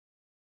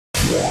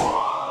Hi,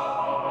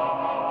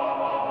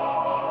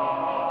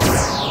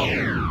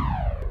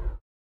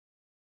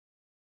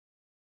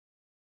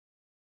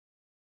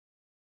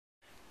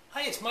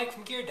 it's Mike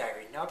from Gear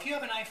Diary. Now, if you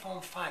have an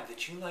iPhone 5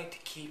 that you like to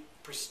keep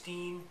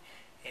pristine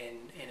and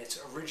in its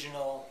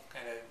original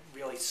kind of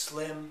really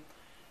slim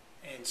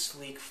and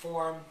sleek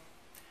form,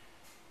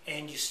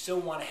 and you still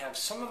want to have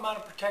some amount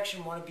of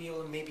protection, want to be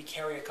able to maybe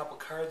carry a couple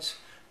cards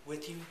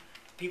with you,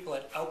 people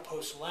at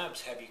Outpost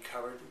Labs have you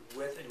covered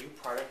with a new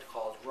product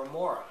called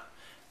Remora.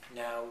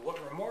 Now, what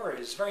Remora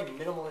is a very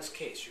minimalist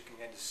case. You can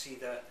kind of see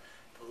the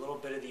little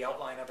bit of the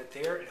outline of it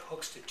there. It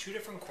hooks to two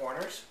different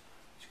corners,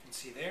 as you can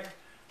see there.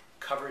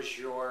 Covers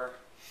your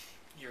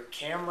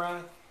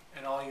camera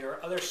and all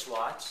your other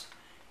slots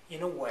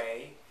in a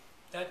way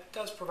that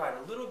does provide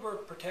a little bit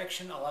of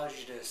protection, allows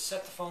you to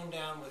set the phone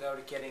down without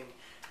it getting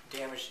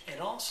damaged, and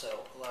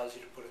also allows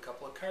you to put a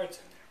couple of cards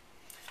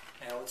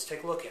in there. Now let's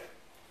take a look at it.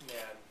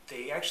 Now,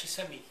 they actually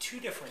sent me two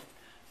different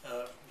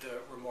the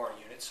Remora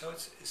units, so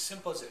it's as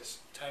simple as this,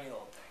 tiny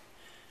little thing.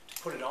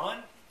 To put it on,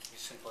 you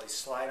simply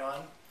slide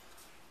on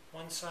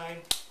one side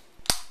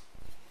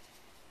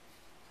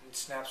and it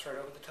snaps right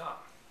over the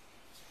top.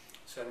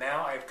 So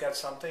now I've got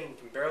something you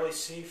can barely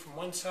see from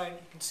one side,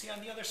 you can see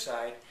on the other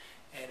side,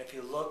 and if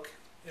you look,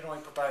 it only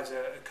provides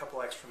a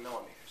couple extra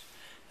millimeters.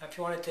 Now if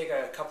you want to take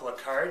a couple of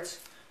cards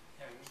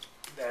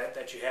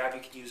that you have, you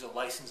can use a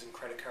license and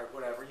credit card,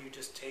 whatever, you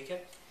just take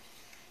it,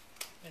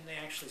 and they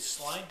actually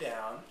slide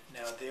down.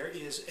 Now there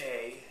is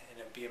and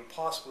it'd be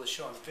impossible to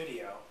show on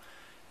video,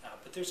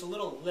 but there's a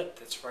little lip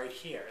that's right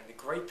here, and the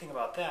great thing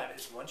about that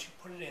is once you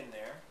put it in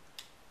there,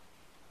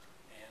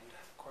 and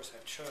of course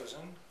I've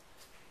chosen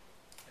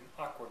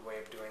awkward way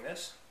of doing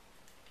this.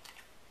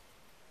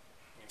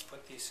 You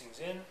put these things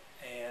in,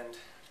 and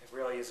it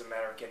really is a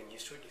matter of getting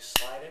used to it. You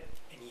slide it,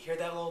 and you hear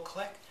that little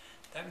click.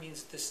 That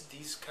means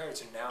these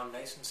cards are now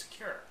nice and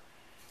secure.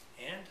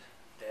 And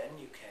then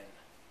you can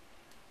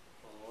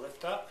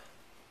lift up,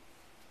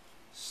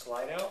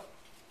 slide out,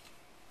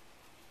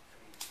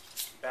 and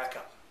back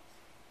up.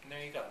 And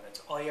there you go.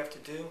 That's all you have to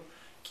do.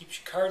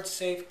 Keeps your cards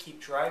safe,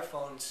 keeps your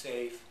iPhone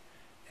safe,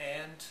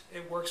 and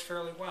it works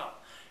fairly well.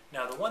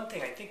 Now the one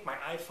thing, I think my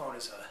iPhone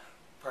is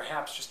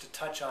perhaps just a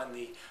touch on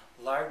the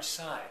large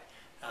side.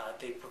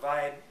 They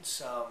provide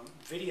some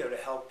video to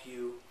help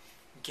you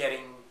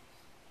getting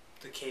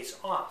the case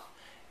off,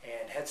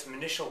 and had some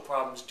initial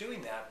problems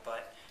doing that,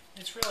 but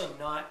it's really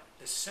not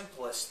the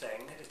simplest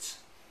thing. It's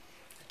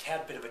a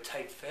tad bit of a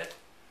tight fit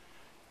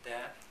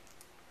that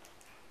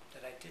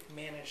I did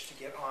manage to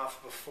get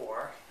off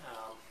before,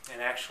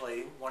 and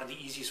actually one of the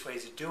easiest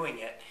ways of doing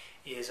it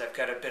is I've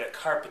got a bit of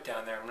carpet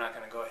down there. I'm not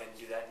going to go ahead and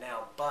do that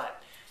now,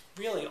 but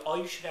really all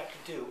you should have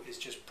to do is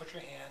just put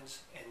your hands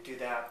and do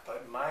that.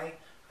 But my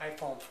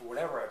iPhone, for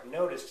whatever I've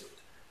noticed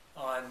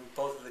on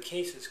both of the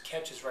cases,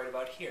 catches right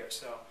about here,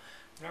 so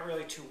I'm not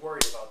really too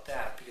worried about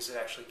that because it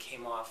actually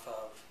came off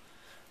of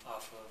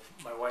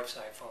my wife's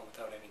iPhone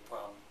without any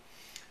problem.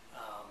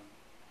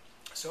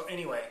 So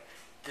anyway,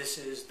 this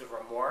is the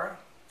Remora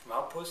from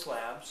Outpost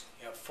Labs.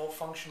 You have full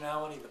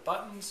functionality of the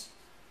buttons.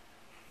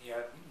 You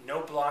have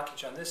no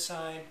blockage on this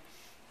side.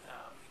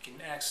 You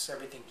can access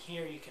everything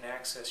here. You can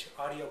access your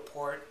audio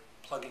port,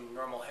 plug in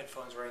normal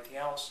headphones or anything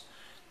else.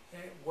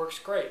 It works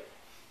great.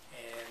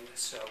 And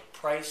so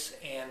price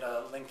and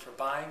a link for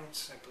buying,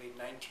 it's I believe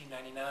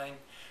 $19.99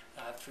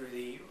 through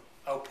the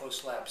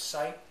Outpost Labs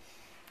site.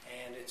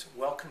 And it's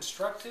well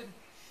constructed,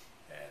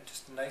 and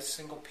just a nice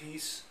single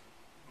piece,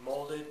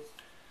 molded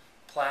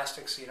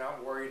plastic, so you're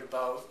not worried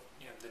about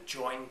the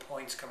join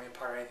points coming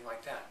apart or anything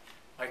like that.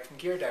 Mike from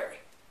Gear Diary.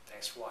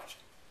 Thanks for watching.